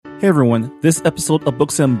Hey everyone, this episode of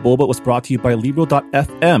Books and Boba was brought to you by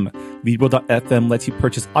Libro.fm. Libro.fm lets you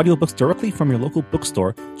purchase audiobooks directly from your local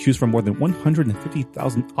bookstore. Choose from more than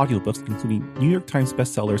 150,000 audiobooks, including New York Times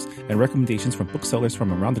bestsellers and recommendations from booksellers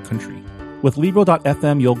from around the country. With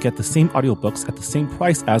Libro.fm, you'll get the same audiobooks at the same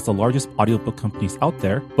price as the largest audiobook companies out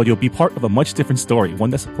there, but you'll be part of a much different story,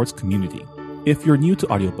 one that supports community. If you're new to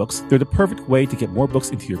audiobooks, they're the perfect way to get more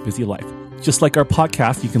books into your busy life. Just like our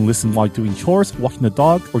podcast, you can listen while doing chores, walking the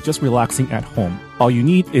dog, or just relaxing at home. All you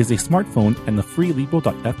need is a smartphone and the free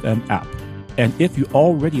Libro.fm app. And if you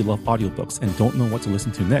already love audiobooks and don't know what to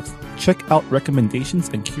listen to next, check out recommendations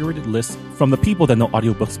and curated lists from the people that know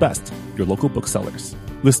audiobooks best, your local booksellers.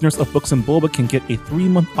 Listeners of Books and Boba can get a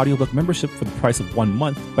 3-month audiobook membership for the price of 1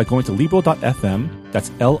 month by going to Libro.fm, that's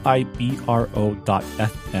Libro.fm,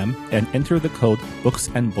 and enter the code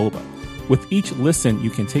BooksandBoba. With each listen, you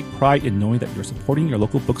can take pride in knowing that you're supporting your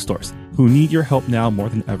local bookstores, who need your help now more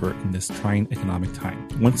than ever in this trying economic time.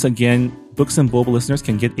 Once again, Books and Boba listeners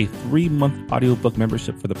can get a 3-month audiobook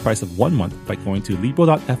membership for the price of 1 month by going to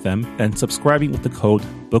Libro.fm and subscribing with the code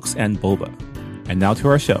BooksandBoba. And now to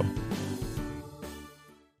our show.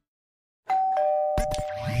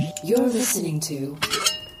 You're listening to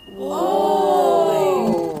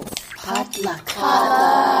Whoa! Potluck.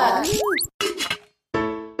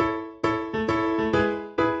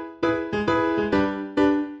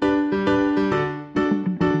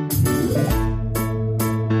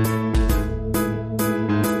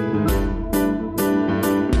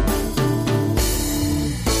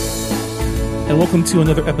 And welcome to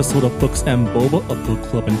another episode of Books and Boba, a book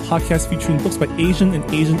club and podcast featuring books by Asian and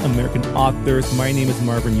Asian American authors. My name is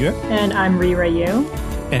Marvin Yue. And I'm Rira Yu.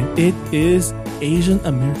 And it is Asian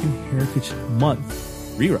American Heritage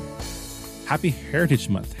Month. Rira, happy Heritage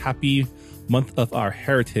Month. Happy month of our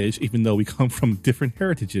heritage, even though we come from different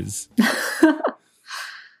heritages.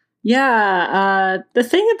 Yeah, the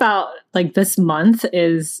thing about like this month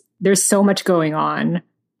is there's so much going on.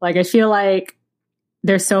 Like I feel like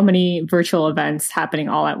there's so many virtual events happening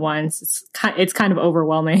all at once. It's kind of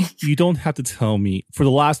overwhelming. You don't have to tell me. For the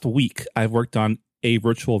last week, I've worked on a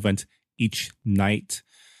virtual event each night,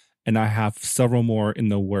 and I have several more in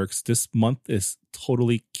the works. This month is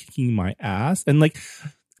totally kicking my ass. And like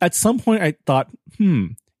at some point I thought,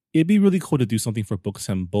 it'd be really cool to do something for Books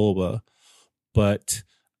and Boba, but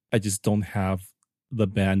I just don't have the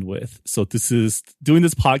bandwidth. So doing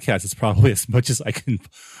this podcast is probably as much as I can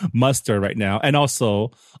muster right now. And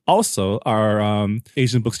also our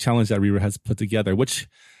Asian Books Challenge that Rira has put together, which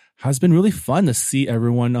has been really fun to see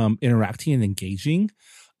everyone interacting and engaging.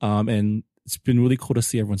 And it's been really cool to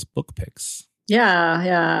see everyone's book picks.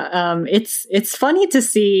 Yeah. It's funny to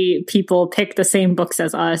see people pick the same books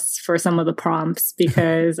as us for some of the prompts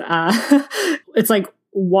because it's like,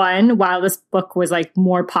 one, wow, this book was like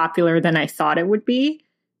more popular than I thought it would be.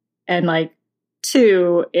 And like,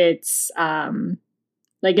 two, it's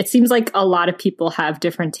like it seems like a lot of people have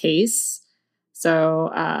different tastes. So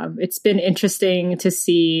it's been interesting to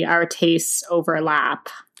see our tastes overlap.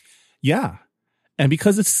 Yeah. And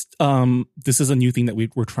because it's this is a new thing that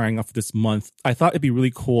we're trying out for this month, I thought it'd be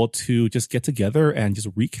really cool to just get together and just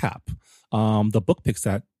recap the book picks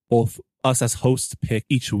that both us as hosts pick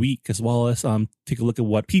each week, as well as take a look at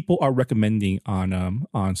what people are recommending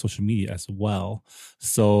on social media as well.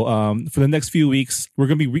 So for the next few weeks, we're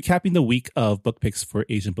going to be recapping the week of book picks for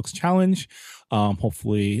Asian Books Challenge.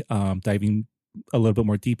 Hopefully diving a little bit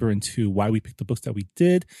more deeper into why we picked the books that we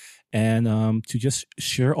did, and to just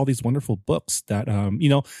share all these wonderful books that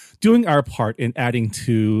doing our part in adding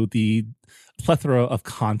to the plethora of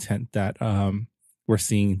content that we're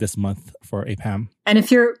seeing this month for APAM. And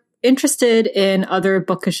if you're interested in other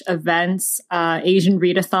bookish events, Asian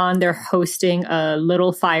Readathon, they're hosting a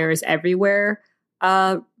Little Fires Everywhere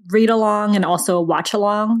read along and also a watch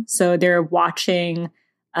along. So they're watching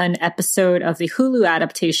an episode of the Hulu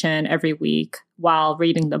adaptation every week while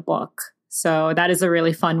reading the book. So that is a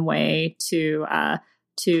really fun way to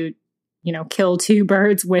kill two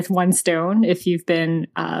birds with one stone if you've been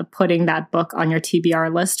putting that book on your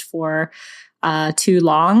TBR list for too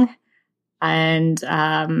long. And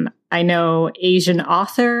I know Asian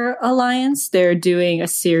Author Alliance, they're doing a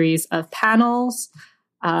series of panels.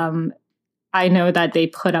 I know that they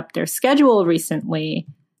put up their schedule recently.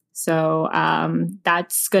 So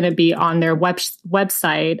that's going to be on their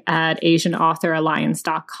website at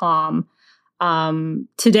asianauthoralliance.com.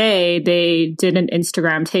 Today, they did an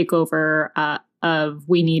Instagram takeover of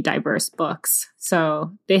We Need Diverse Books.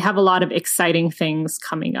 So they have a lot of exciting things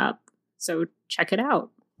coming up. So check it out.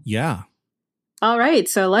 Yeah. All right.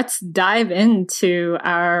 So let's dive into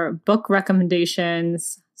our book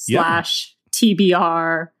recommendations /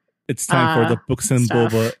 TBR It's time for the Books and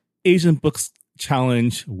stuff. Boba Asian Books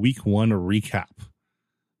Challenge Week 1 recap.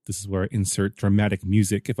 This is where I insert dramatic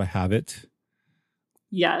music if I have it.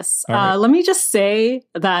 Yes. Right. Let me just say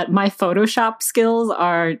that my Photoshop skills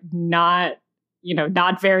are not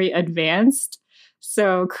very advanced.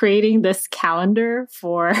 So creating this calendar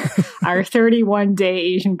for our 31-day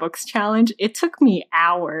Asian Books Challenge, it took me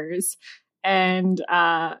hours. And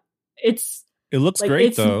it looks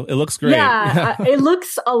great, though. It looks great. Yeah, it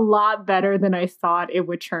looks a lot better than I thought it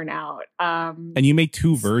would turn out. And you made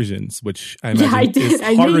 2 versions, which I imagine I did. is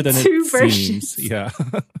harder than two it versions. seems. Yeah.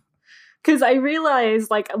 Because I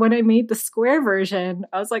realized, like, when I made the square version,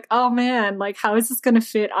 I was like, oh man, like, how is this going to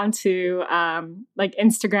fit onto, like,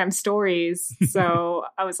 Instagram stories? So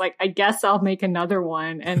I was like, I guess I'll make another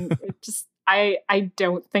one. And it just, I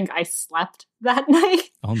don't think I slept that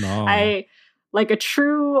night. Oh, no. I, like, a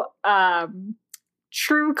true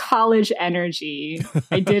college energy.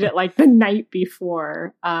 I did it, like, the night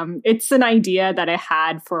before. It's an idea that I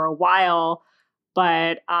had for a while,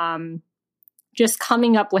 but, just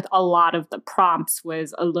coming up with a lot of the prompts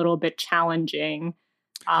was a little bit challenging.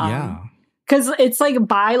 Because it's like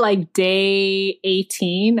by like day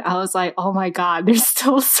 18, I was like, oh my God, there's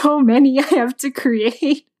still so many I have to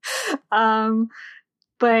create.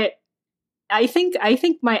 But I think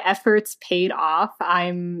my efforts paid off.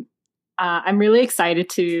 I'm really excited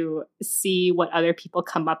to see what other people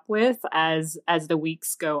come up with as the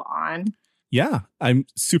weeks go on. Yeah, I'm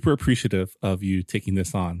super appreciative of you taking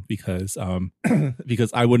this on because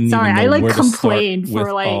because I wouldn't Sorry, even know I like where complained to start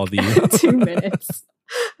for with all like the 2 minutes.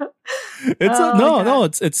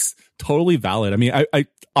 It's totally valid. I mean, I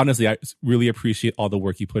honestly I really appreciate all the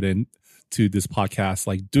work you put in to this podcast,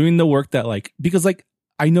 like doing the work that like because like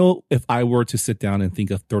I know if I were to sit down and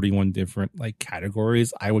think of 31 different like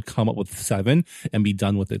categories, I would come up with 7 and be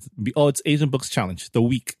done with it. It's Asian Books Challenge, the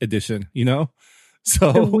week edition, you know?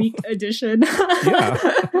 So The week edition. Yeah.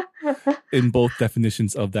 In both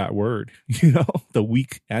definitions of that word, you know, the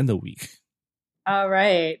week and the week. All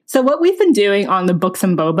right. So what we've been doing on the Books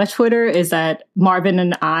and Boba Twitter is that Marvin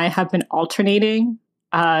and I have been alternating.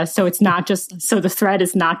 So the thread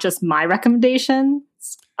is not just my recommendations.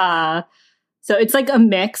 So it's like a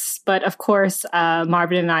mix, but of course,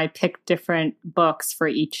 Marvin and I pick different books for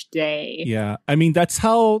each day. Yeah. I mean, that's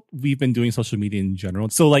how we've been doing social media in general.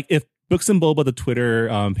 So like if Books and Boba, the Twitter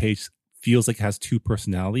page, feels like it has 2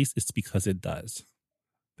 personalities, it's because it does.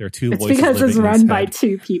 There are 2 voices. It's because it's run by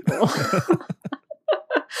 2 people.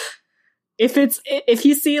 If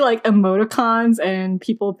you see like emoticons and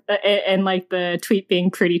people and like the tweet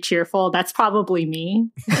being pretty cheerful, that's probably me.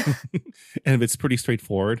 And if it's pretty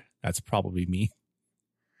straightforward, that's probably me.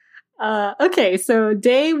 Okay, so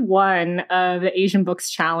day 1 of the Asian Books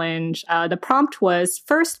Challenge, the prompt was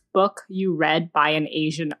first book you read by an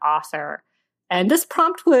Asian author. And this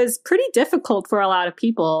prompt was pretty difficult for a lot of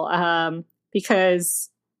people because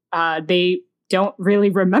they don't really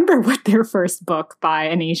remember what their first book by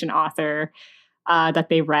an Asian author that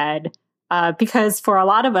they read. Because for a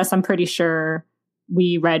lot of us, I'm pretty sure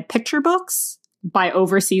we read picture books by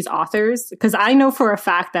overseas authors. Because I know for a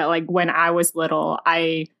fact that like when I was little,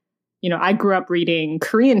 I grew up reading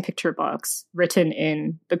Korean picture books written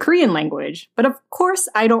in the Korean language, but of course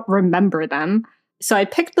I don't remember them. So I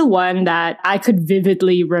picked the one that I could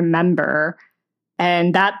vividly remember.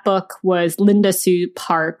 And that book was Linda Sue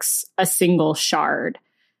Park's A Single Shard.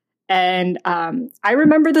 And I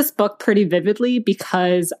remember this book pretty vividly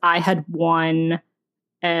because I had won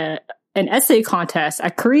an essay contest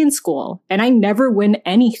at Korean school and I never win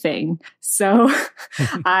anything. So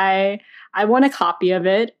I won a copy of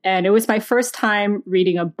it, and it was my first time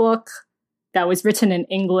reading a book that was written in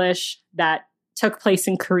English that took place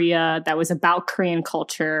in Korea, that was about Korean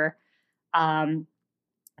culture. And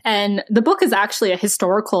the book is actually a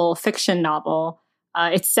historical fiction novel.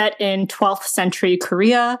 It's set in 12th century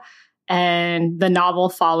Korea, and the novel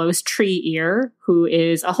follows Tree Ear, who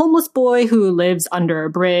is a homeless boy who lives under a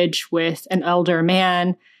bridge with an elder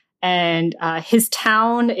man, and his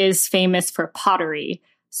town is famous for pottery.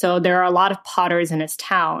 So there are a lot of potters in his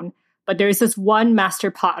town, but there's this one master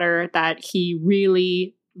potter that he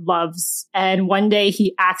really loves. And one day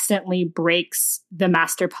he accidentally breaks the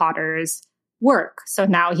master potter's work. So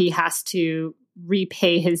now he has to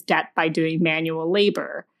repay his debt by doing manual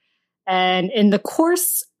labor. And in the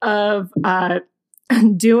course of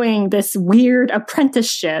doing this weird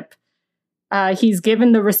apprenticeship, he's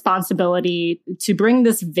given the responsibility to bring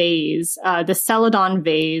this vase, the Celadon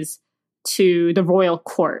vase, to the royal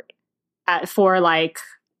court for like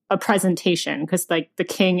a presentation, because like the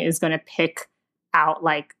king is going to pick out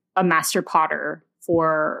like a master potter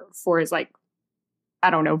for his like I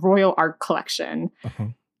don't know, royal art collection. Uh-huh.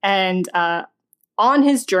 And on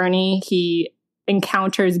his journey, he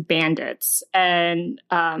encounters bandits, and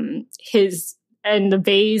the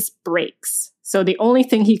vase breaks. So the only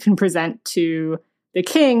thing he can present to the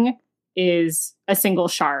king is a single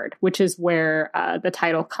shard, which is where the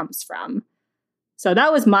title comes from. So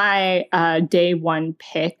that was my day one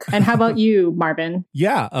pick. And how about you, Marvin?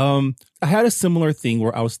 Yeah, I had a similar thing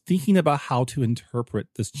where I was thinking about how to interpret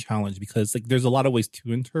this challenge, because like there's a lot of ways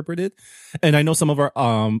to interpret it, and I know some of our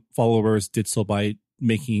followers did so by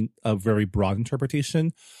making a very broad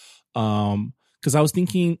interpretation. Because I was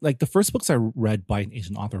thinking like the first books I read by an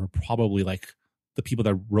Asian author were probably like the people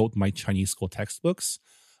that wrote my Chinese school textbooks,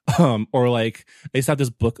 or like I used to have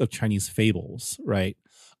this book of Chinese fables, right?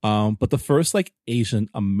 But the first like Asian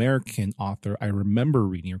American author I remember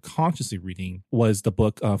reading or consciously reading was the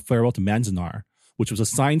book Farewell to Manzanar, which was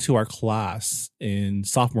assigned to our class in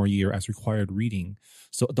sophomore year as required reading.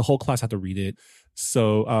 So the whole class had to read it.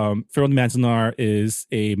 So Farewell to Manzanar is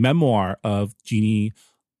a memoir of Jeannie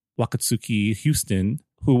Wakatsuki Houston,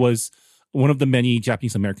 who was one of the many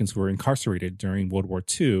Japanese Americans who were incarcerated during World War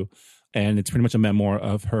II. And it's pretty much a memoir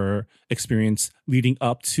of her experience leading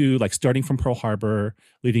up to, like, starting from Pearl Harbor,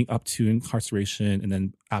 leading up to incarceration, and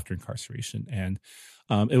then after incarceration. And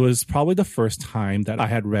it was probably the first time that I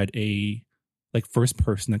had read a, like,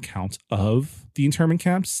 first-person account of the internment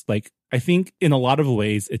camps. Like, I think in a lot of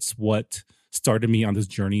ways, it's what started me on this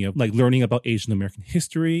journey of, like, learning about Asian American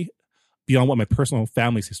history beyond what my personal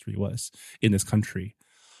family's history was in this country.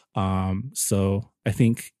 So I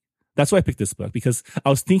think that's why I picked this book, because I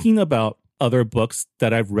was thinking about other books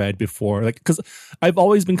that I've read before, like, because I've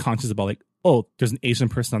always been conscious about like, oh, there's an Asian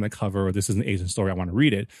person on the cover, or this is an Asian story, I want to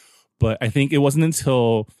read it. But I think it wasn't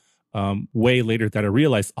until way later that I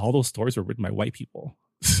realized all those stories were written by white people.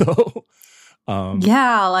 So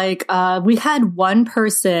yeah, like we had one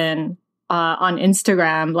person on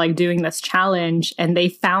Instagram like doing this challenge, and they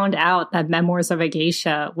found out that Memoirs of a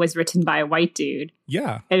Geisha was written by a white dude.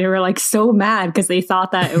 Yeah. And they were like so mad because they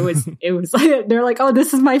thought that it was like, they're like, oh,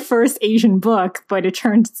 this is my first Asian book, but it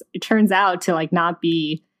turns out to like not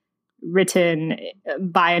be written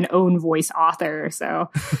by an own voice author. So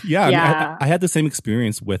yeah. I mean, I had the same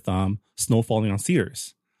experience with Snow Falling on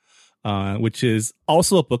Cedars, which is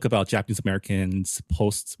also a book about Japanese Americans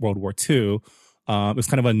post World War II. It was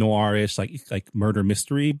kind of a noirish, like murder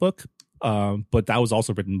mystery book, but that was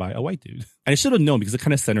also written by a white dude. And I should have known, because it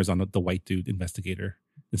kind of centers on the white dude investigator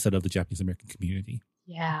instead of the Japanese American community.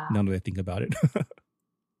 Yeah. Now that I think about it.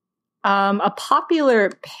 A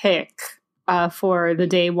popular pick for the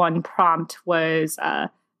day one prompt was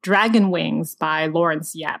Dragon Wings by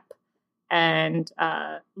Lawrence Yep. And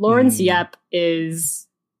Lawrence Yep is,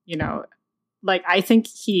 you know, like, I think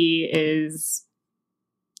he is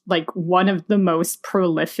like one of the most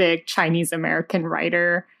prolific Chinese American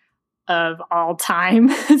writer of all time.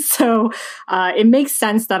 So it makes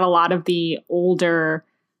sense that a lot of the older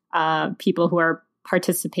people who are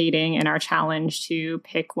participating in our challenge to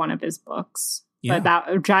pick one of his books. Yeah. But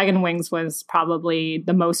that Dragon Wings was probably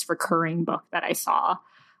the most recurring book that I saw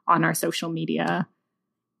on our social media.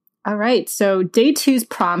 All right. So day two's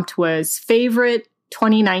prompt was favorite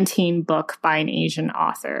 2019 book by an Asian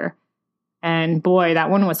author. And boy, that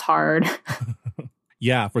one was hard.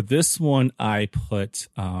 Yeah, for this one, I put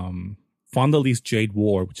Fonda Lee's Jade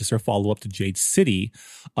War, which is her follow-up to Jade City,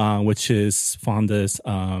 which is Fonda's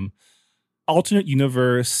alternate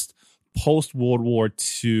universe, post-World War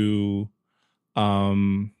II,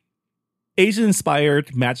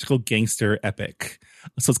 Asian-inspired magical gangster epic.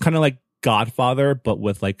 So it's kind of like Godfather, but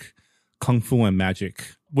with like kung fu and magic,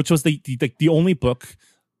 which was the only book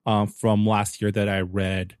from last year that I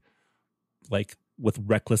read like with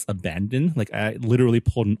reckless abandon. Like, I literally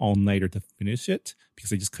pulled an all-nighter to finish it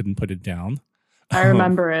because I just couldn't put it down. I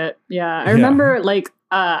remember it. Yeah. I remember like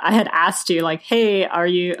I had asked you like, hey, are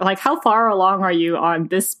you like, how far along are you on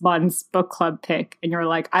this month's book club pick? And you're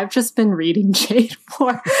like, I've just been reading Jade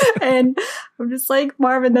War. And I'm just like,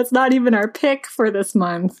 Marvin, that's not even our pick for this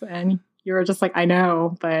month. And you were just like, I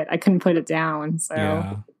know, but I couldn't put it down. So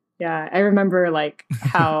yeah I remember like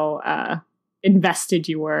how invested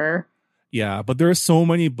you were. Yeah, but there are so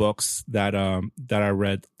many books that I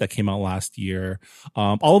read that came out last year.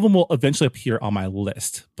 All of them will eventually appear on my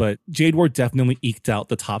list, but Jade War definitely eked out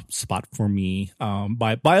the top spot for me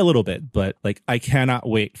by a little bit. But like, I cannot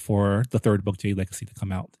wait for the third book, Jade Legacy, to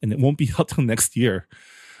come out, and it won't be out till next year,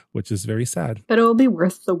 which is very sad. But it will be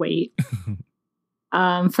worth the wait.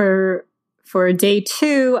 For day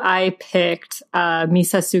two, I picked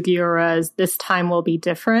Misa Sugiura's This Time Will Be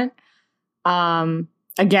Different.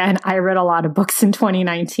 Again, I read a lot of books in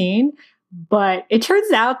 2019, But it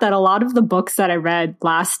turns out that a lot of the books that I read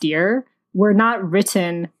last year were not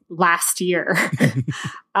written last year.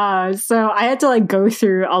 So I had to like go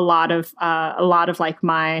through a lot of like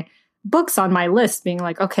my books on my list, being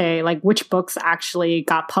like, okay, like which books actually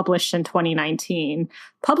got published in 2019.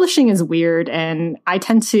 Publishing is weird, and I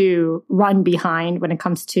tend to run behind when it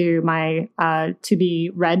comes to my to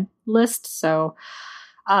be read list. So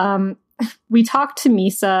we talked to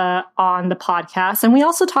Misa on the podcast, and we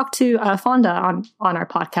also talked to Fonda on our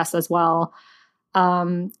podcast as well.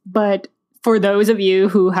 But for those of you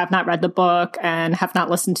who have not read the book and have not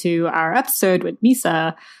listened to our episode with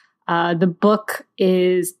Misa, the book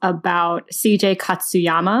is about CJ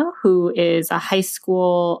Katsuyama, who is a high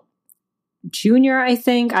school junior, I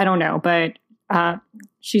think. I don't know, but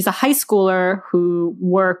she's a high schooler who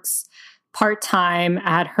works part-time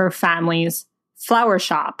at her family's flower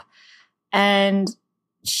shop. And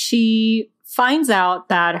she finds out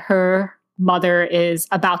that her mother is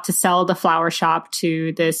about to sell the flower shop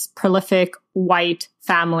to this prolific white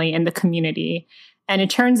family in the community. And it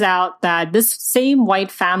turns out that this same white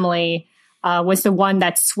family was the one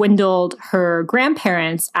that swindled her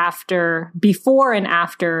grandparents before and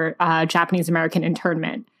after Japanese American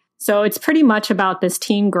internment. So it's pretty much about this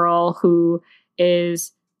teen girl who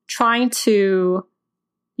is trying to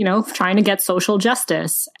get social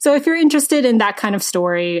justice. So if you're interested in that kind of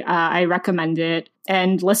story, I recommend it.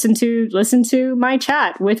 And listen to my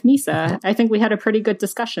chat with Misa. I think we had a pretty good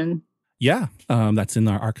discussion. Yeah, that's in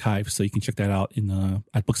our archive, so you can check that out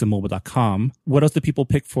at booksandmobile.com. What else did people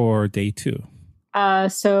pick for day 2?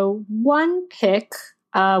 So one pick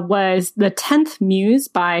was The 10th Muse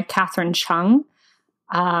by Catherine Chung.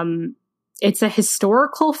 It's a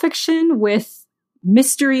historical fiction with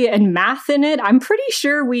mystery and math in it. I'm pretty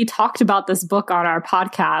sure we talked about this book on our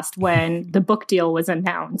podcast when the book deal was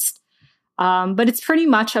announced. But it's pretty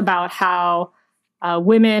much about how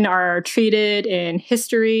women are treated in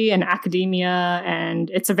history and academia,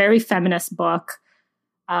 and it's a very feminist book.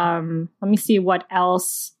 Let me see what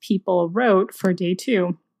else people wrote for day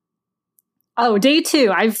 2. Oh, day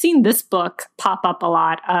 2. I've seen this book pop up a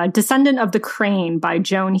lot. Descendant of the Crane by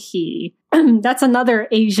Joan He. That's another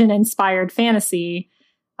Asian-inspired fantasy,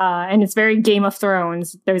 and it's very Game of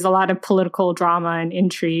Thrones. There's a lot of political drama and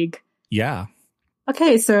intrigue. Yeah.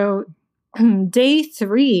 Okay, so day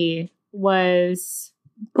 3 was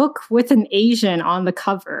book with an Asian on the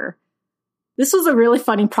cover. This was a really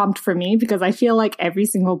funny prompt for me because I feel like every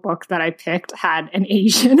single book that I picked had an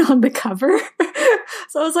Asian on the cover.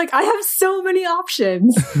 So I was like, I have so many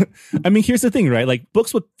options. I mean, here's the thing, right? Like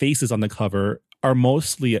books with faces on the cover are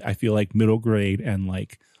mostly, I feel like, middle grade and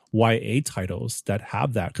like YA titles that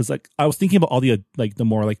have that. Because like I was thinking about all the like the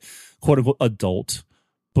more like quote unquote adult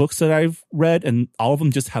books that I've read, and all of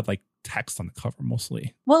them just have like text on the cover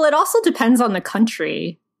mostly. Well, it also depends on the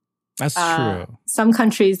country. That's true. Some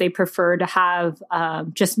countries, they prefer to have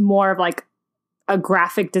just more of like a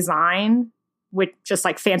graphic design with just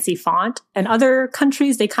like fancy font. And other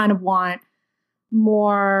countries, they kind of want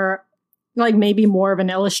more, like maybe more of an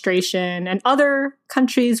illustration. And other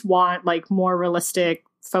countries want like more realistic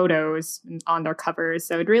photos on their covers.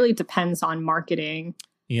 So it really depends on marketing.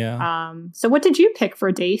 Yeah. So what did you pick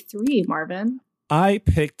for day 3, Marvin? I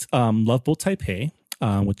picked Love Boat Taipei,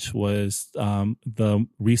 which was the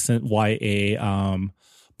recent YA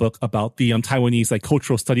book about the Taiwanese like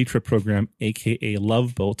cultural study trip program, aka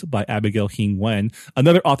Love Boat by Abigail Hing Wen,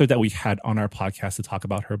 another author that we had on our podcast to talk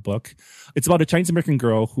about her book. It's about a Chinese American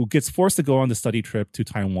girl who gets forced to go on the study trip to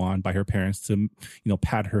Taiwan by her parents to,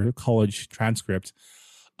 pad her college transcript.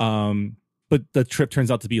 But the trip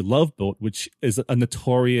turns out to be Love Boat, which is a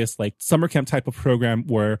notorious like summer camp type of program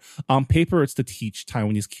where on paper it's to teach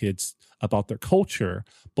Taiwanese kids about their culture.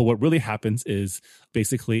 But what really happens is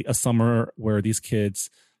basically a summer where these kids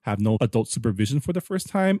have no adult supervision for the first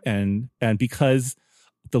time. And because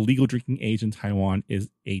the legal drinking age in Taiwan is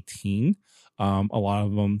 18, a lot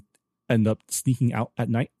of them end up sneaking out at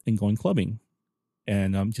night and going clubbing.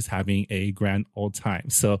 And just having a grand old time.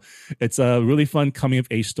 So it's a really fun coming of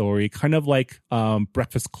age story, kind of like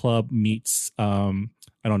Breakfast Club meets,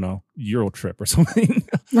 Euro Trip or something.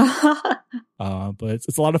 But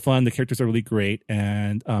it's a lot of fun. The characters are really great.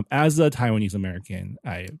 And as a Taiwanese American,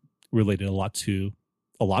 I related a lot to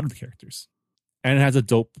a lot of the characters. And it has a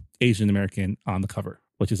dope Asian American on the cover,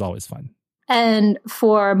 which is always fun. And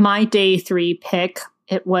for my day 3 pick,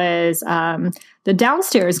 it was The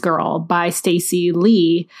Downstairs Girl by Stacey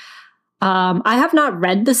Lee. I have not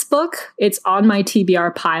read this book. It's on my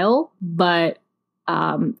TBR pile, but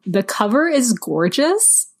the cover is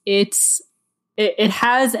gorgeous. It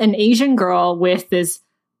has an Asian girl with this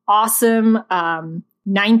awesome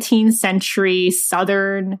 19th century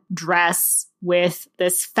Southern dress with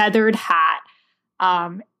this feathered hat.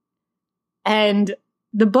 And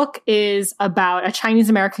the book is about a Chinese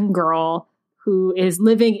American girl who is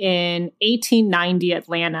living in 1890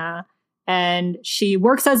 Atlanta. And she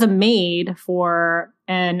works as a maid for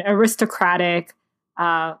an aristocratic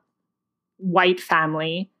white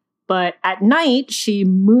family. But at night, she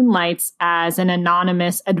moonlights as an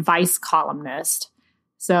anonymous advice columnist.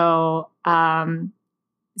 So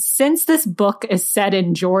since this book is set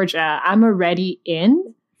in Georgia, I'm already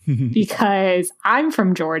in because I'm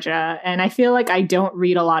from Georgia. And I feel like I don't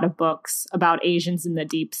read a lot of books about Asians in the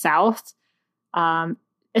Deep South,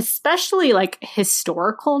 especially like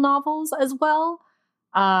historical novels as well.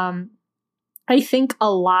 I think a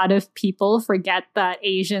lot of people forget that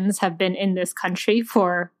Asians have been in this country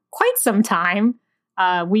for quite some time.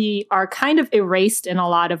 We are kind of erased in a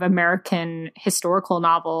lot of American historical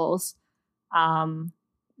novels.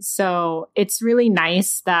 So it's really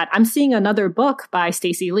nice that I'm seeing another book by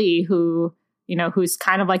Stacey Lee, who, you know, who's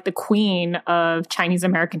kind of like the queen of Chinese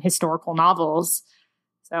American historical novels.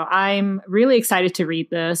 So I'm really excited to read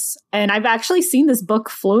this. And I've actually seen this book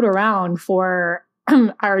float around for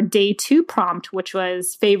our day 2 prompt, which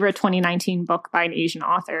was favorite 2019 book by an Asian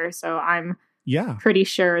author. So I'm pretty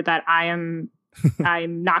sure that I'm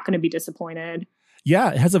not going to be disappointed. Yeah,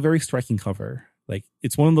 it has a very striking cover. Like,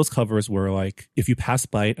 it's one of those covers where, like, if you pass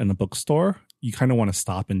by it in a bookstore, you kind of want to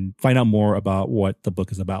stop and find out more about what the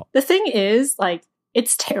book is about. The thing is, like,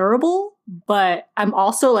 it's terrible, but I'm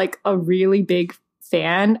also like a really big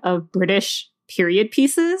fan of British period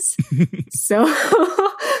pieces. So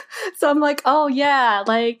I'm like, oh yeah,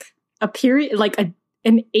 like a period, like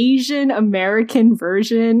an Asian American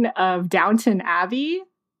version of Downton Abbey.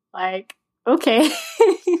 Like, okay.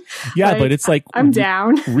 Yeah, like, but it's like I'm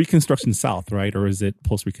down. Reconstruction South, right? Or is it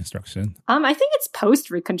post-Reconstruction? I think it's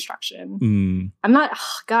post-Reconstruction. I'm not,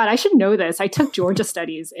 God, I should know this. I took Georgia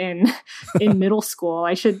studies in middle school.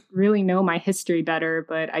 I should really know my history better,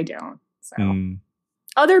 but I don't. So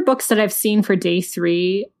other books that I've seen for day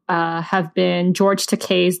 3 have been George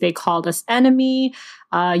Takei's They Called Us Enemy,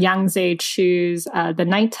 Yang Zhe Chu's The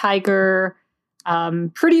Night Tiger,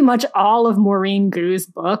 pretty much all of Maureen Gu's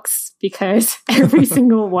books, because every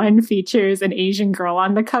single one features an Asian girl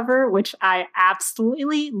on the cover, which I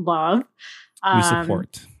absolutely love. We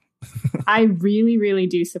support. I really, really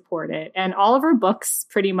do support it. And all of her books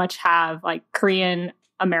pretty much have like Korean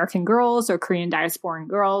American girls or Korean diasporan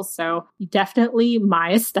girls. So definitely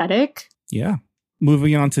my aesthetic. Yeah.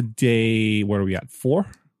 Moving on to day, where are we at? 4?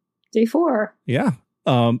 Day 4. Yeah.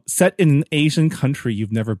 Set in an Asian country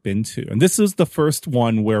you've never been to. And this is the first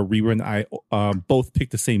one where Rira and I both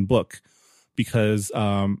picked the same book, because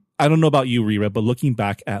I don't know about you, Rira, but looking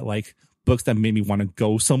back at like books that made me want to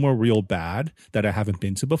go somewhere real bad that I haven't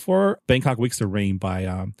been to before, Bangkok Weeks of Rain by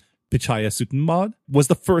Pichaya Sutinmod was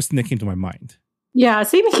the first thing that came to my mind. Yeah,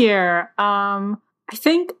 same here. I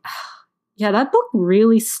think, that book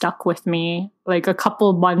really stuck with me like a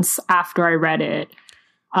couple months after I read it.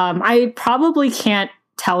 I probably can't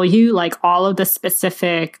tell you like all of the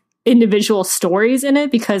specific individual stories in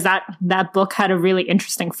it, because that book had a really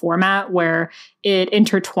interesting format where it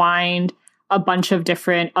intertwined a bunch of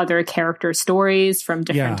different other character stories from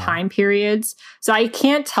different time periods. So I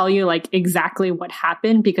can't tell you like exactly what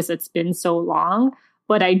happened because it's been so long,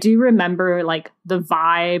 but I do remember like the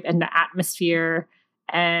vibe and the atmosphere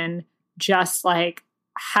and just like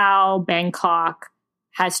how Bangkok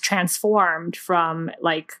has transformed from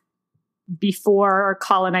like before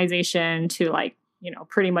colonization to like, you know,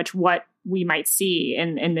 pretty much what we might see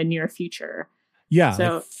in the near future. Yeah.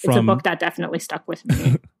 So like it's a book that definitely stuck with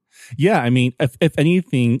me. Yeah. I mean, if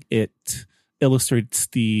anything, it illustrates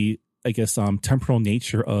the, I guess, temporal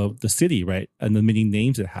nature of the city, right? And the many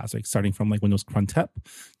names it has, like starting from like when it was Krantep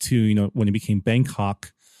to, you know, when it became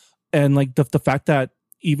Bangkok. And like the fact that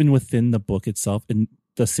even within the book itself, and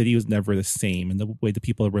the city was never the same, and the way the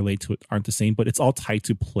people relate to it aren't the same, but it's all tied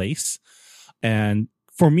to place. And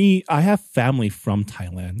for me, I have family from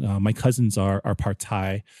Thailand. My cousins are part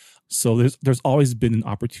Thai. So there's always been an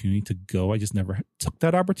opportunity to go. I just never took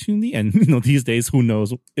that opportunity. And, you know, these days, who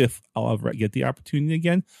knows if I'll ever get the opportunity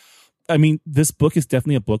again. I mean, this book is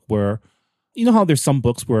definitely a book where, you know how there's some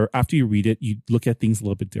books where after you read it, you look at things a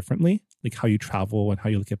little bit differently, like how you travel and how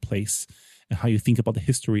you look at place and how you think about the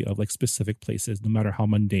history of like specific places, no matter how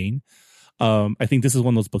mundane. I think this is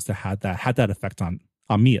one of those books that had that effect on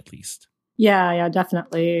me, at least. Yeah,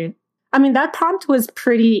 definitely. I mean, that prompt was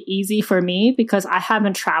pretty easy for me because I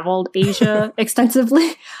haven't traveled Asia extensively.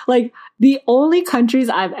 Like the only countries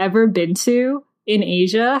I've ever been to in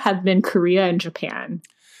Asia have been Korea and Japan.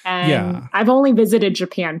 And I've only visited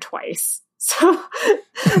Japan twice. So,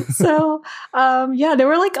 yeah, there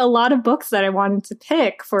were like a lot of books that I wanted to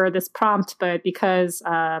pick for this prompt, but because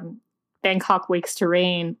Bangkok Wakes to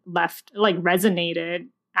Rain resonated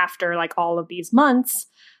after like all of these months,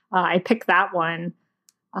 I picked that one.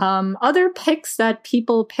 Other picks that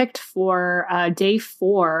people picked for day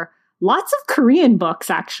 4, lots of Korean books,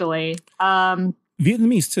 actually.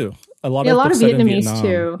 Vietnamese too. A lot of Vietnamese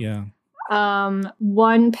too. Yeah.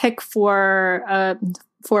 One pick for a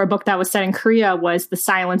book that was set in Korea was The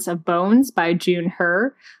Silence of Bones by June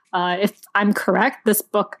Her. If I'm correct, this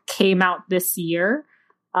book came out this year.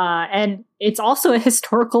 And it's also a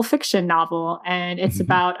historical fiction novel, and it's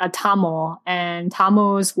about a Tamil. And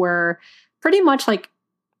Tamils were pretty much like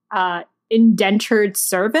indentured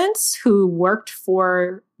servants who worked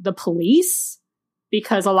for the police,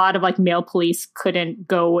 because a lot of like male police couldn't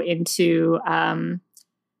go into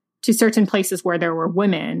to certain places where there were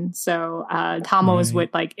women. So Tamils would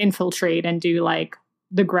like infiltrate and do like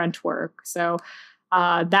the grunt work. So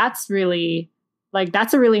that's a really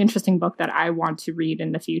interesting book that I want to read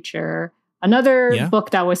in the future. Another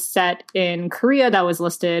book that was set in Korea that was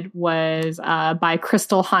listed was by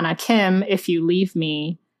Crystal Hana Kim, If You Leave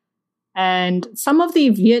Me. And some of the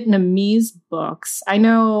Vietnamese books, I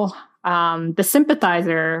know The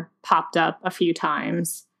Sympathizer popped up a few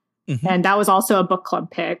times. And that was also a book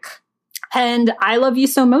club pick. And I Love You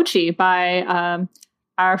So Mochi by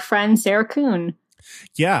our friend Sarah Kuhn.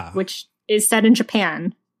 Yeah. Which is set in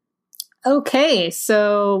Japan. Okay,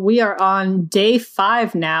 so we are on day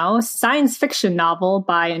 5 now. Science fiction novel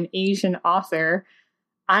by an Asian author.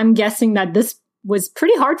 I'm guessing that this was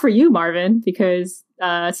pretty hard for you, Marvin, because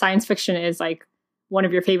science fiction is like one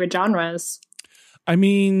of your favorite genres. I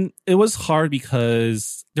mean, it was hard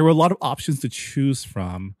because there were a lot of options to choose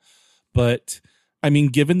from. But I mean,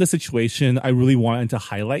 given the situation, I really wanted to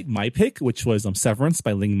highlight my pick, which was Severance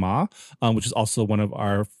by Ling Ma, which is also one of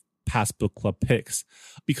our past book club picks,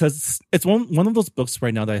 because it's one of those books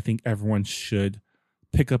right now that I think everyone should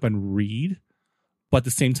pick up and read. But at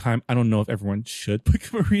the same time, I don't know if everyone should pick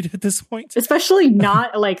up and read at this point. Especially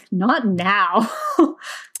not now.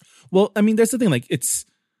 Well, I mean, there's the thing,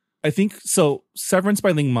 I think so. Severance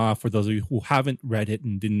by Ling Ma, for those of you who haven't read it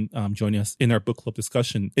and didn't join us in our book club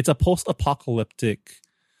discussion, it's a post-apocalyptic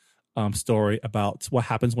story about what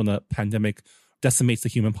happens when a pandemic decimates the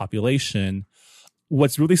human population.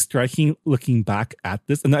 What's really striking looking back at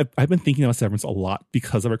this, and I've been thinking about Severance a lot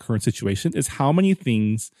because of our current situation, is how many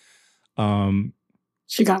things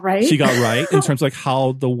she got right. She got right in terms of like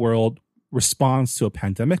how the world responds to a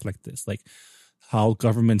pandemic like this, like how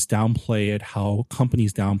governments downplay it, how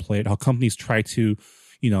companies downplay it, how companies try to,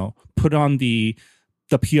 put on the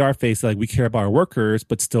PR face like we care about our workers,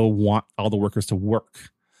 but still want all the workers to work,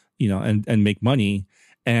 and make money.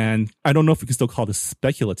 And I don't know if we can still call this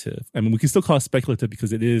speculative. I mean, we can still call it speculative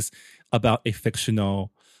because it is about a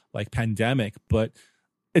fictional like pandemic, but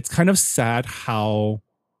it's kind of sad how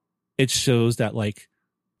it shows that like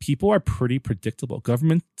people are pretty predictable.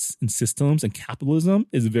 Governments and systems and capitalism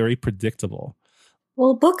is very predictable.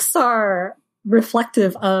 Well, books are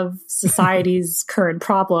reflective of society's current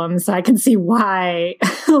problems. I can see why,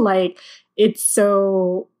 it's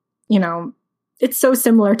so, it's so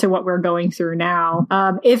similar to what we're going through now.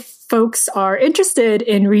 If folks are interested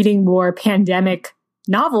in reading more pandemic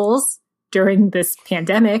novels during this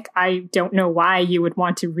pandemic, I don't know why you would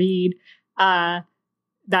want to read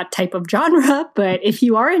that type of genre. But if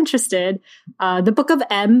you are interested, The Book of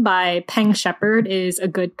M by Peng Shepherd is a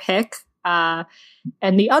good pick.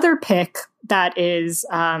 And the other pick that is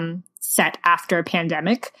set after a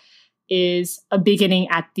pandemic is A Beginning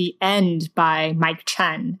at the End by Mike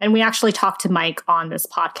Chen. And we actually talked to Mike on this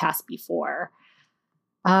podcast before.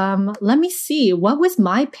 Let me see. What was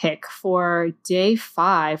my pick for day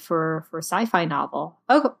 5 for sci-fi novel?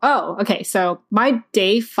 Oh, okay. So my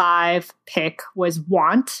day 5 pick was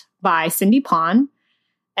Want by Cindy Pon.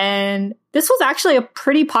 And this was actually a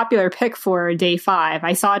pretty popular pick for day 5.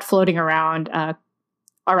 I saw it floating around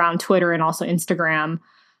Twitter and also Instagram.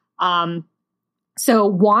 So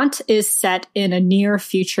Want is set in a near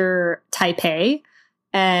future Taipei,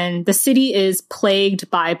 and the city is plagued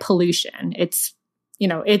by pollution. It's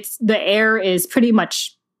the air is pretty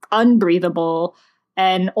much unbreathable,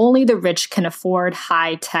 and only the rich can afford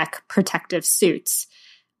high-tech protective suits,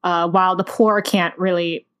 while the poor can't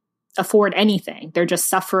really afford anything. They're just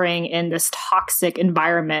suffering in this toxic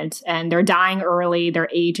environment, and they're dying early, they're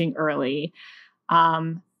aging early.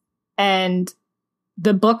 And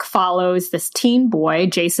the book follows this teen boy,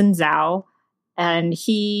 Jason Zhao, and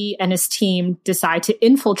he and his team decide to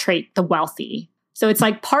infiltrate the wealthy. So it's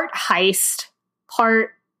like part heist,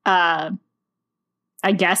 part I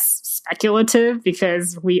guess, speculative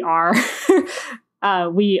because we are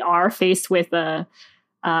we are faced with a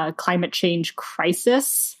climate change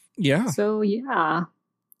crisis. Yeah. So yeah.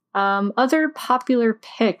 Other popular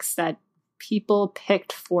picks that people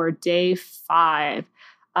picked for day 5.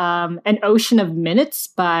 An Ocean of Minutes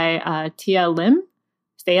by Thea Lim.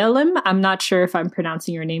 I'm not sure if I'm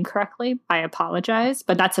pronouncing your name correctly. I apologize.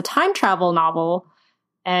 But that's a time travel novel.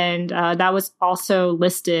 And that was also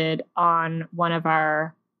listed on one of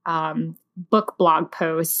our book blog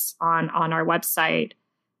posts on our website.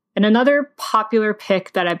 And another popular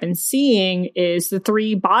pick that I've been seeing is The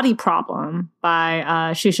Three Body Problem by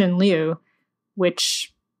Cixin Liu,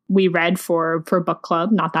 which we read for book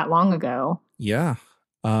club not that long ago. Yeah.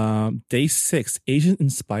 Day 6,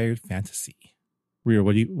 Asian-inspired fantasy. Rhea,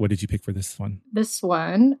 what did you pick for this one? This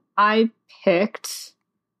one, I picked...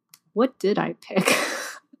 What did I pick?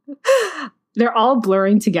 They're all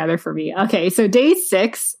blurring together for me. Okay, so day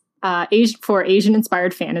 6, for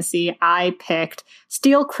Asian-inspired fantasy, I picked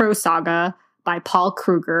Steel Crow Saga by Paul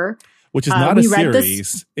Kruger. Which is not a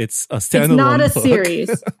series. It's a standalone book. It's not a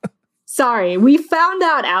series. Sorry, we found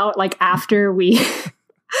that out like after we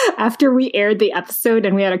aired the episode,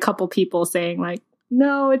 and we had a couple people saying like,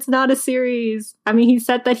 no, it's not a series. I mean, he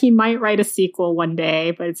said that he might write a sequel one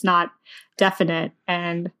day, but it's not definite.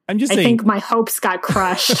 And I think my hopes got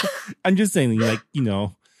crushed. I'm just saying, like, you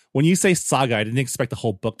know, when you say saga, I didn't expect the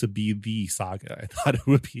whole book to be the saga. I thought it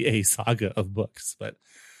would be a saga of books, but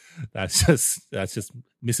that's just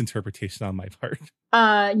misinterpretation on my part.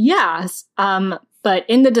 Yes. But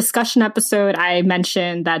in the discussion episode, I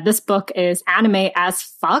mentioned that this book is anime as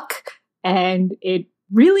fuck, and it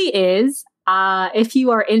really is. If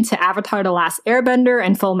you are into Avatar: The Last Airbender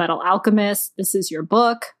and Full Metal Alchemist, this is your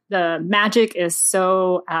book. The magic is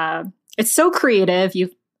it's so creative.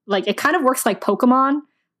 It kind of works like Pokemon.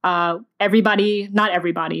 Not everybody,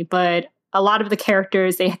 but a lot of the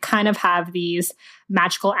characters, they kind of have these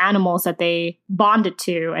magical animals that they bonded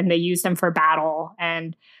to, and they use them for battle.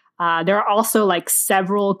 And there are also like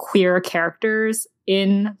several queer characters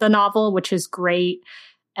in the novel, which is great.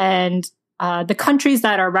 And the countries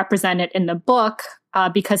that are represented in the book,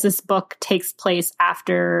 because this book takes place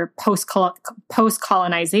after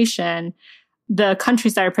post-colonization, the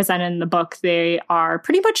countries that are presented in the book, they are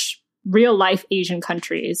pretty much real-life Asian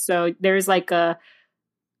countries. So there's like a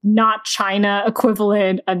not China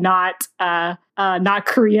equivalent, a not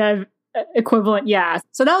Korea equivalent. Yeah.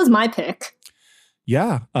 So that was my pick.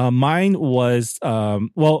 Yeah. Mine was, I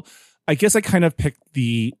guess I kind of picked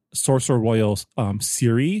the Sorcerer Royal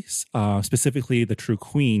series, specifically The True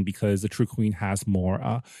Queen, because The True Queen has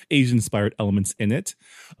more Asian-inspired elements in it.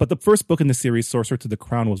 But the first book in the series, Sorcerer to the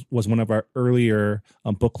Crown, was one of our earlier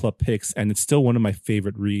book club picks, and it's still one of my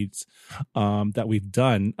favorite reads that we've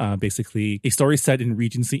done. Basically, a story set in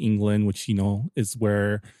Regency England, which, you know, is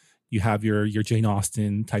where you have your Jane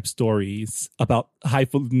Austen type stories about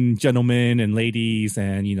highfalutin gentlemen and ladies,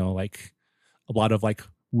 and, you know, like a lot of like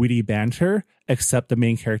witty banter, except the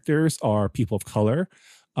main characters are people of color,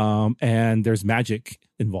 and there's magic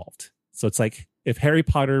involved. So it's like if Harry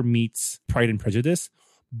Potter meets Pride and Prejudice,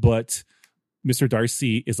 but Mr.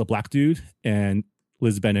 Darcy is a black dude and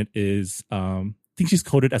Liz Bennet is, I think she's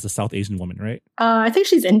coded as a South Asian woman, right? I think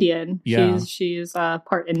she's Indian. Yeah. She's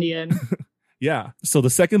part Indian. Yeah. So the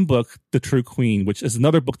second book, The True Queen, which is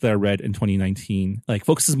another book that I read in 2019, like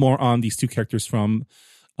focuses more on these two characters from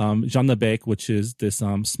Janabek, which is this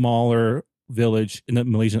smaller village in the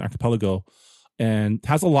Malaysian archipelago, and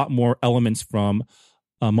has a lot more elements from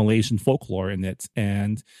Malaysian folklore in it.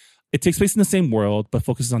 And it takes place in the same world, but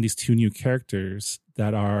focuses on these two new characters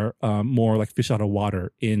that are more like fish out of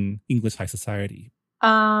water in English high society.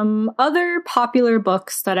 Other popular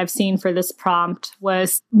books that I've seen for this prompt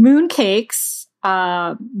was Mooncakes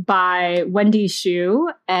by Wendy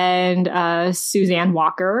Xu and Suzanne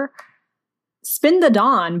Walker. Spin the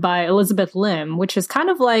Dawn by Elizabeth Lim, which is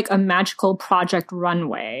kind of like a magical Project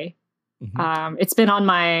Runway. Mm-hmm. It's been on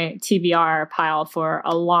my TBR pile for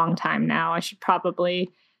a long time now. I should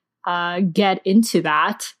probably get into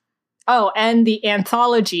that. Oh, and the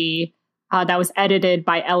anthology that was edited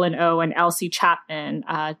by Ellen O and Elsie Chapman,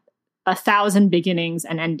 1,000 Beginnings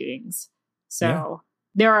and Endings. So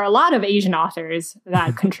there are a lot of Asian authors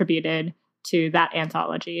that contributed to that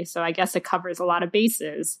anthology. So I guess it covers a lot of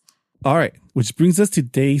bases. All right, which brings us to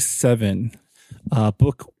day 7,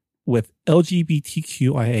 book with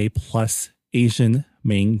LGBTQIA plus Asian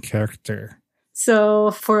main character. So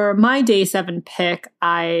for my day 7 pick,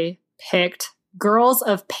 I picked Girls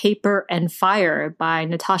of Paper and Fire by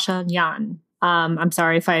Natasha Ngan. I'm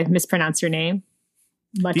sorry if I mispronounced your name.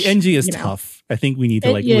 much. The NG is tough. I think we need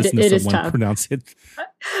to listen to someone pronounce it.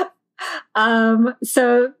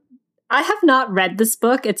 So I have not read this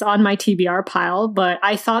book. It's on my TBR pile, but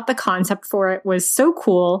I thought the concept for it was so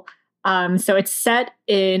cool. So it's set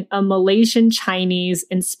in a Malaysian Chinese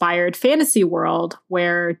inspired fantasy world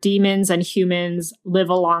where demons and humans live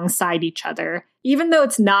alongside each other, even though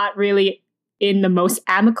it's not really in the most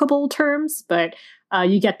amicable terms, but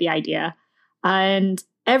you get the idea. And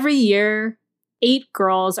every year, 8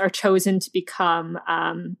 girls are chosen to become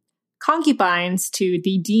concubines to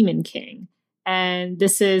the Demon King. And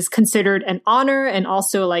this is considered an honor and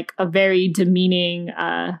also like a very demeaning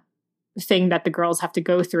thing that the girls have to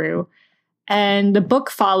go through. And the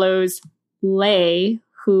book follows Lei,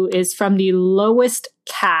 who is from the lowest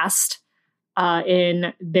caste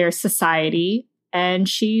in their society. And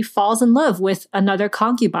she falls in love with another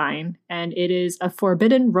concubine. And it is a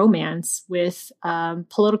forbidden romance with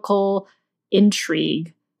political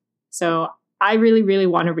intrigue. So I really, really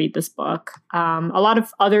want to read this book. A lot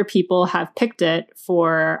of other people have picked it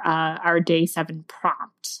for our Day 7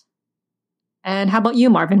 prompt. And how about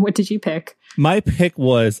you, Marvin? What did you pick? My pick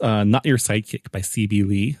was Not Your Sidekick by C.B.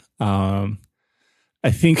 Lee. I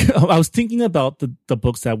think I was thinking about the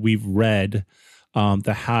books that we've read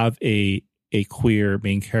that have a queer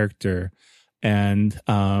main character. And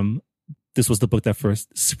this was the book that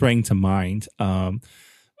first sprang to mind.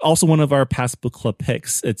 Also one of our past book club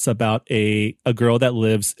picks. It's about a girl that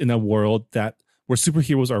lives in a world where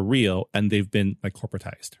superheroes are real and they've been like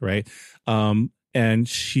corporatized, right? And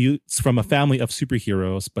she's from a family of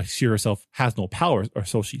superheroes, but she herself has no powers, or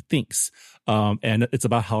so she thinks. And it's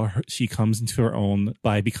about how she comes into her own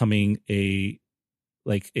by becoming a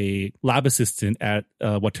lab assistant at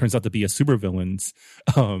what turns out to be a supervillain's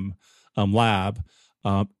lab.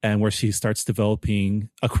 And where she starts developing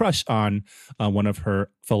a crush on one of her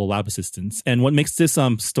fellow lab assistants. And what makes this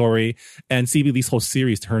story and C.B. Lee's whole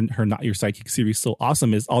series, her Not Your Sidekick series, so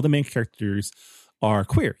awesome is all the main characters are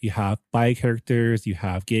queer. You have bi characters, you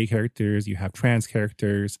have gay characters, you have trans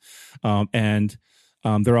characters, and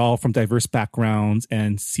they're all from diverse backgrounds.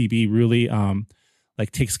 And CB really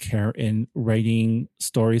takes care in writing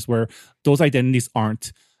stories where those identities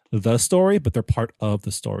aren't the story, but they're part of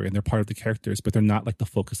the story and they're part of the characters, but they're not like the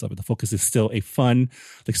focus of it. The focus is still a fun,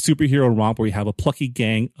 like superhero romp where you have a plucky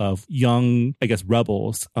gang of young, I guess,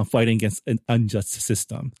 rebels fighting against an unjust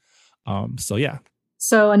system. So yeah.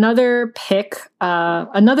 So another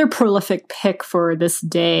prolific pick for this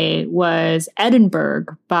day was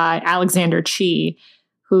Edinburgh by Alexander Chee,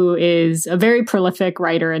 who is a very prolific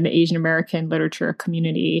writer in the Asian American literature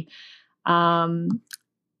community.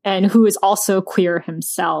 And who is also queer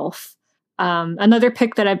himself. Another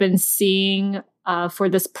pick that I've been seeing for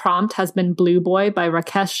this prompt has been Blue Boy by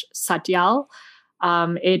Rakesh Satyal.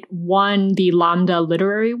 It won the Lambda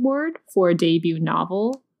Literary Award for a debut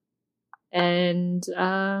novel. And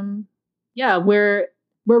we're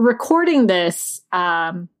recording this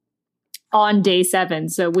on Day 7,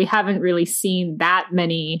 so we haven't really seen that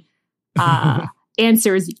many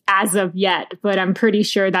answers as of yet, but I'm pretty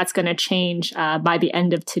sure that's going to change by the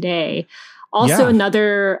end of today.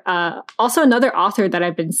 Another author that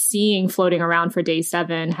I've been seeing floating around for Day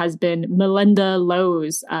 7 has been Melinda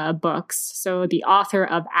Lowe's books. So the author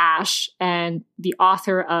of Ash and the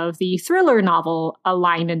author of the thriller novel A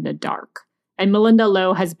Line in the Dark. And Melinda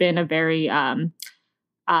Lowe has been a very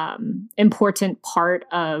important part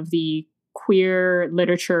of the queer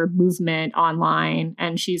literature movement online,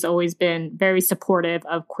 and she's always been very supportive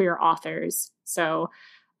of queer authors. So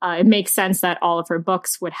it makes sense that all of her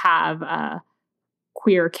books would have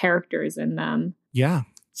queer characters in them. Yeah.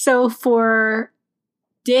 So for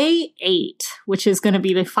Day 8, which is going to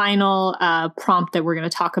be the final prompt that we're going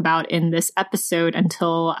to talk about in this episode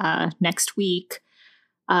until next week,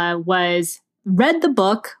 was read the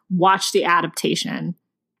book, watch the adaptation.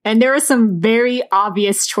 And there are some very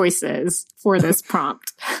obvious choices for this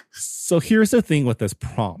prompt. So here's the thing with this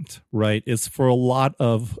prompt, right? Is for a lot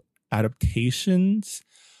of adaptations,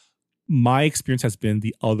 my experience has been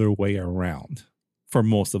the other way around for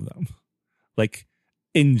most of them. Like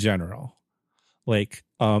in general,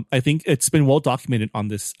 I think it's been well documented on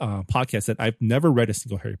this podcast that I've never read a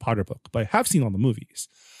single Harry Potter book, but I have seen all the movies,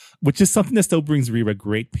 which is something that still brings Reba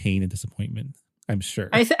great pain and disappointment, I'm sure.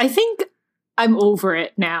 I think I'm over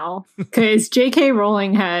it now because J.K.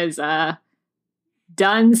 Rowling has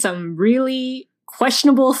done some really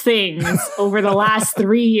questionable things over the last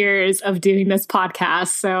 3 years of doing this podcast.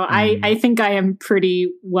 So I think I am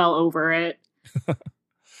pretty well over it.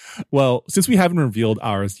 Well, since we haven't revealed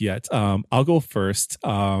ours yet, I'll go first.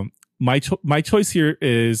 my choice here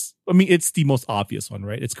is, I mean, it's the most obvious one,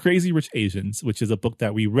 right? It's Crazy Rich Asians, which is a book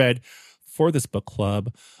that we read for this book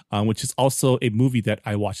club, which is also a movie that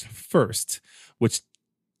I watched first, which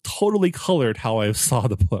totally colored how I saw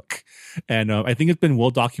the book. And I think it's been well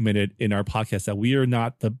documented in our podcast that we are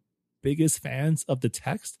not the biggest fans of the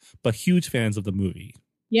text, but huge fans of the movie.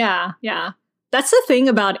 Yeah, yeah. That's the thing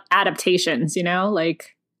about adaptations, you know,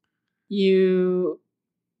 like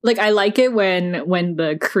I like it when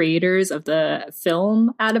the creators of the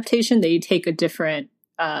film adaptation, they take a different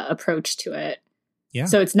approach to it. Yeah.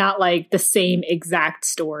 So it's not like the same exact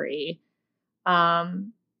story.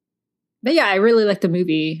 But yeah, I really like the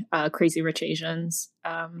movie Crazy Rich Asians.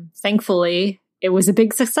 Thankfully, it was a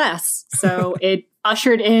big success. So it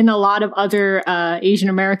ushered in a lot of other Asian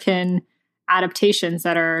American adaptations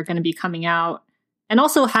that are going to be coming out and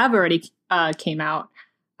also have already came out,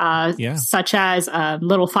 such as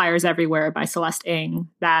Little Fires Everywhere by Celeste Ng,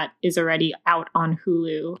 that is already out on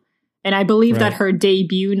Hulu. And I believe that her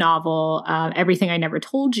debut novel, Everything I Never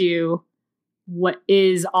Told You,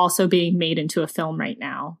 is also being made into a film right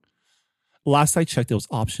now. Last I checked, it was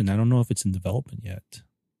optioned. I don't know if it's in development yet.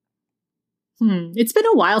 It's been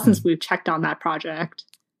a while since we've checked on that project.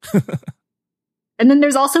 And then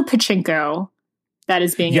there's also Pachinko that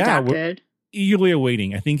is being adapted. We're eagerly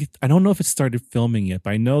awaiting. I don't know if it started filming yet,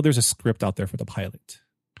 but I know there's a script out there for the pilot.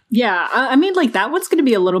 Yeah, I mean, like that one's going to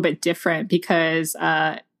be a little bit different because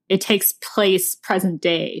it takes place present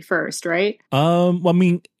day first, right? Well, I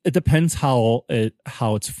mean, it depends how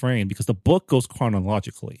it's framed because the book goes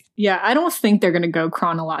chronologically. Yeah, I don't think they're going to go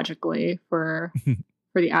chronologically for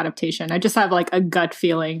the adaptation. I just have like a gut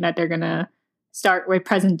feeling that they're going to start with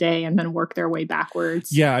present day and then work their way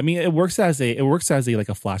backwards. Yeah, I mean, it works as a like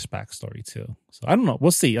a flashback story too. So I don't know.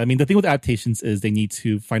 We'll see. I mean, the thing with adaptations is they need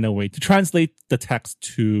to find a way to translate the text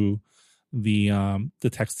to the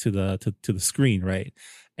text to the screen, right?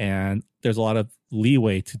 And there's a lot of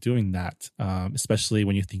leeway to doing that, especially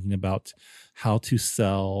when you're thinking about how to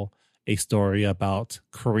sell a story about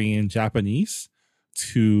Korean Japanese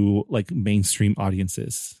to like mainstream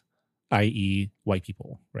audiences, i.e. white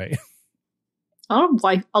people, right?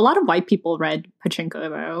 A lot of white people read Pachinko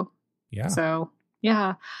though. Yeah. So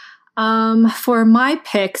yeah. For my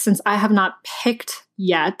pick, since I have not picked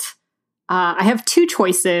yet, I have two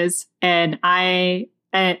choices, and I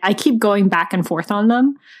keep going back and forth on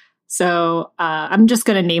them. So I'm just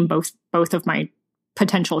going to name both of my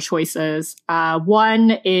potential choices.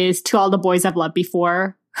 One is To All the Boys I've Loved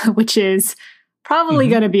Before, which is probably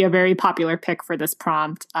going to be a very popular pick for this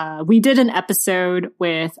prompt. We did an episode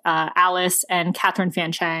with Alice and Catherine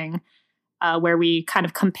Fan Chang where we kind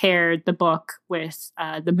of compared the book with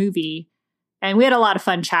the movie, and we had a lot of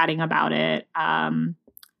fun chatting about it.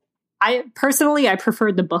 I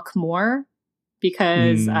preferred the book more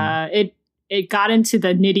because it got into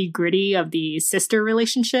the nitty gritty of the sister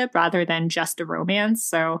relationship rather than just a romance.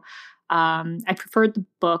 So I preferred the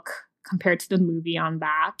book compared to the movie on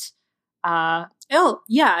that.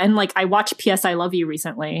 And like I watched P.S. I Love You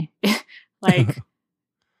recently. Like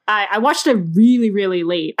I watched it really, really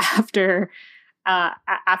late after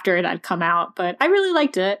it had come out, but I really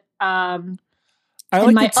liked it. I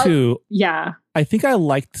liked it too. Yeah. I think I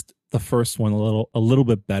liked the first one a little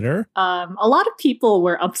bit better. A lot of people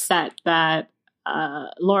were upset that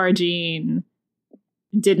Laura Jean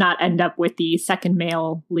did not end up with the secondary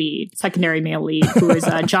male lead, who was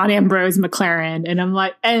John Ambrose McLaren. And I'm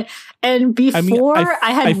like, and before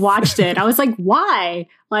I had watched it, I was like, why?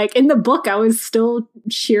 Like in the book, I was still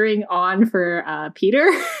cheering on for Peter.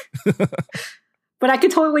 But I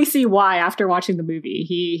could totally see why after watching the movie.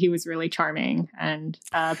 He was really charming, and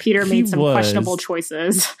Peter made some questionable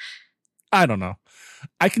choices. I don't know.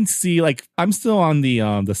 I can see, like, I'm still on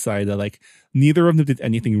the side that like neither of them did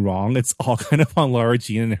anything wrong. It's all kind of on Laura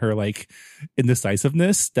Jean and her like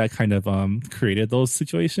indecisiveness that kind of created those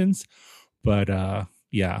situations. But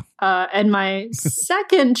yeah. And my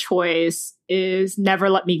second choice is Never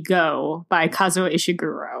Let Me Go by Kazuo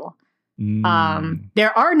Ishiguro.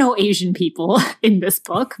 There are no Asian people in this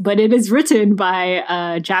book, but it is written by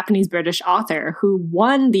a Japanese-British author who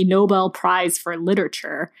won the Nobel Prize for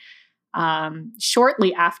Literature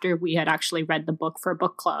shortly after we had actually read the book for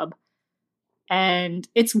book club. And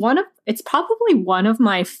it's probably one of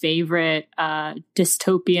my favorite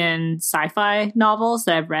dystopian sci-fi novels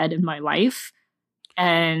that I've read in my life.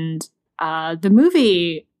 And the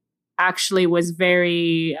movie actually was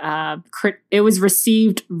very it was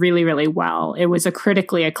received really, really well. It was a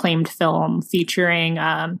critically acclaimed film featuring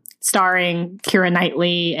starring Keira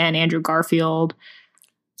Knightley and Andrew Garfield.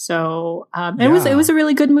 So it was a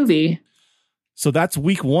really good movie. So that's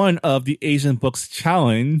week 1 of the Asian Books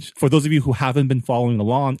Challenge. For those of you who haven't been following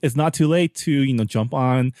along, it's not too late to, jump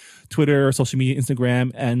on Twitter, social media, Instagram,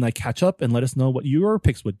 and catch up and let us know what your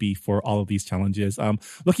picks would be for all of these challenges.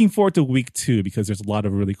 Looking forward to week 2 because there's a lot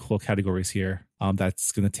of really cool categories here.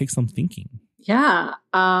 That's going to take some thinking. Yeah.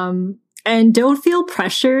 And don't feel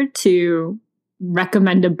pressured to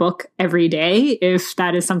recommend a book every day if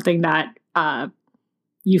that is something that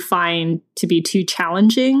you find to be too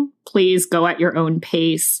challenging. Please go at your own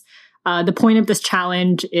pace. The point of this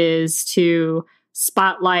challenge is to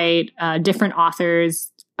spotlight different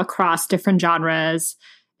authors across different genres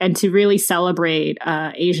and to really celebrate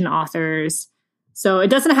Asian authors. So it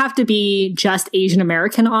doesn't have to be just Asian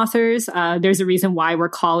American authors. There's a reason why we're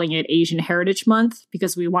calling it Asian Heritage Month,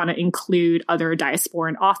 because we want to include other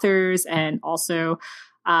diasporan authors and also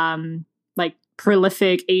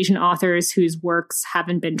prolific Asian authors whose works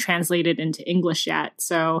haven't been translated into English yet.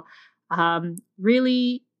 So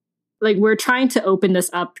really, we're trying to open this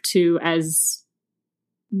up to as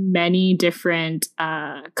many different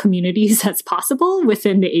communities as possible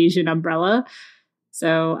within the Asian umbrella.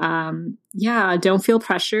 So don't feel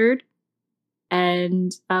pressured.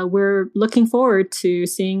 And we're looking forward to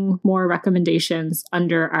seeing more recommendations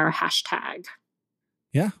under our hashtag.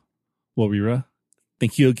 Yeah. Well, Rira,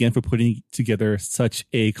 thank you again for putting together such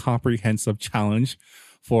a comprehensive challenge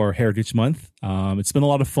for Heritage Month. It's been a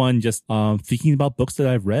lot of fun just thinking about books that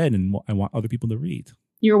I've read and I want other people to read.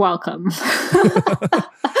 You're welcome.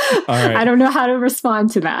 All right. I don't know how to respond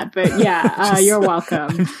to that, but yeah, you're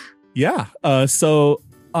welcome. Yeah. So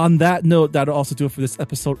on that note, that'll also do it for this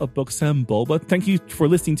episode of Books and Boba. Thank you for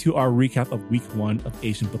listening to our recap of week 1 of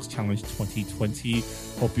Asian Books Challenge 2020.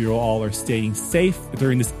 Hope you all are staying safe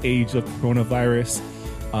during this age of coronavirus.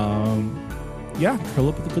 Curl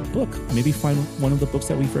up with a good book. Maybe find one of the books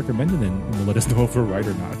that we've recommended and let us know if we're right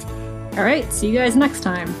or not. All right. See you guys next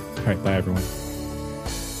time. All right. Bye, everyone.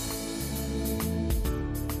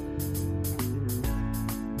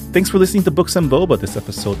 Thanks for listening to Books and Boba. This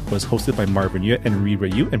episode was hosted by Marvin Yue and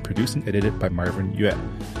Rira Yu and produced and edited by Marvin Yue.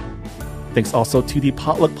 Thanks also to the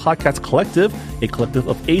Potluck Podcast Collective, a collective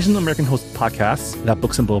of Asian American host podcasts that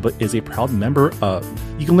Books and Boba is a proud member of.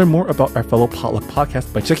 You can learn more about our fellow Potluck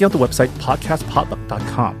podcasts by checking out the website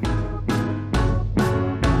podcastpotluck.com.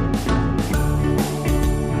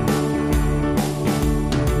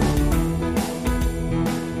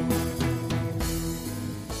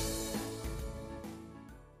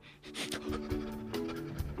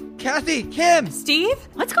 Kathy, Kim! Steve?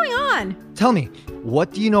 What's going on? Tell me,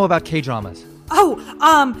 what do you know about K-dramas?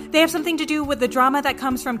 They have something to do with the drama that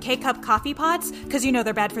comes from K-cup coffee pots? Because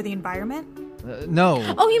they're bad for the environment?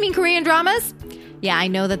 No. Oh, you mean Korean dramas? Yeah, I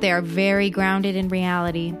know that they are very grounded in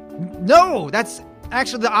reality. No, that's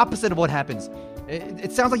actually the opposite of what happens.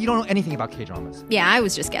 It sounds like you don't know anything about K-dramas. Yeah, I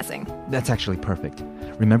was just guessing. That's actually perfect.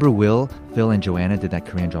 Remember Will, Phil, and Joanna did that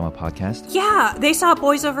Korean drama podcast? Yeah, they saw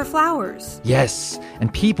Boys Over Flowers. Yes,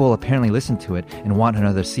 and people apparently listened to it and want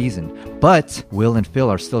another season. But Will and Phil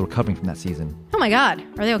are still recovering from that season. Oh my god,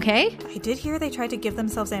 are they okay? I did hear they tried to give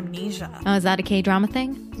themselves amnesia. Oh, is that a K-drama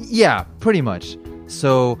thing? Yeah, pretty much.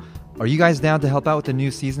 So, are you guys down to help out with the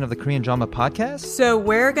new season of the Korean drama podcast? So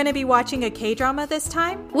we're going to be watching a K-drama this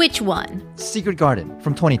time? Which one? Secret Garden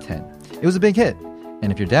from 2010. It was a big hit.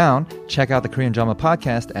 And if you're down, check out the Korean Drama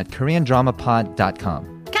Podcast at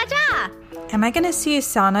koreandramapod.com. Kaja! Am I going to see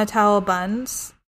Sana Towel Buns?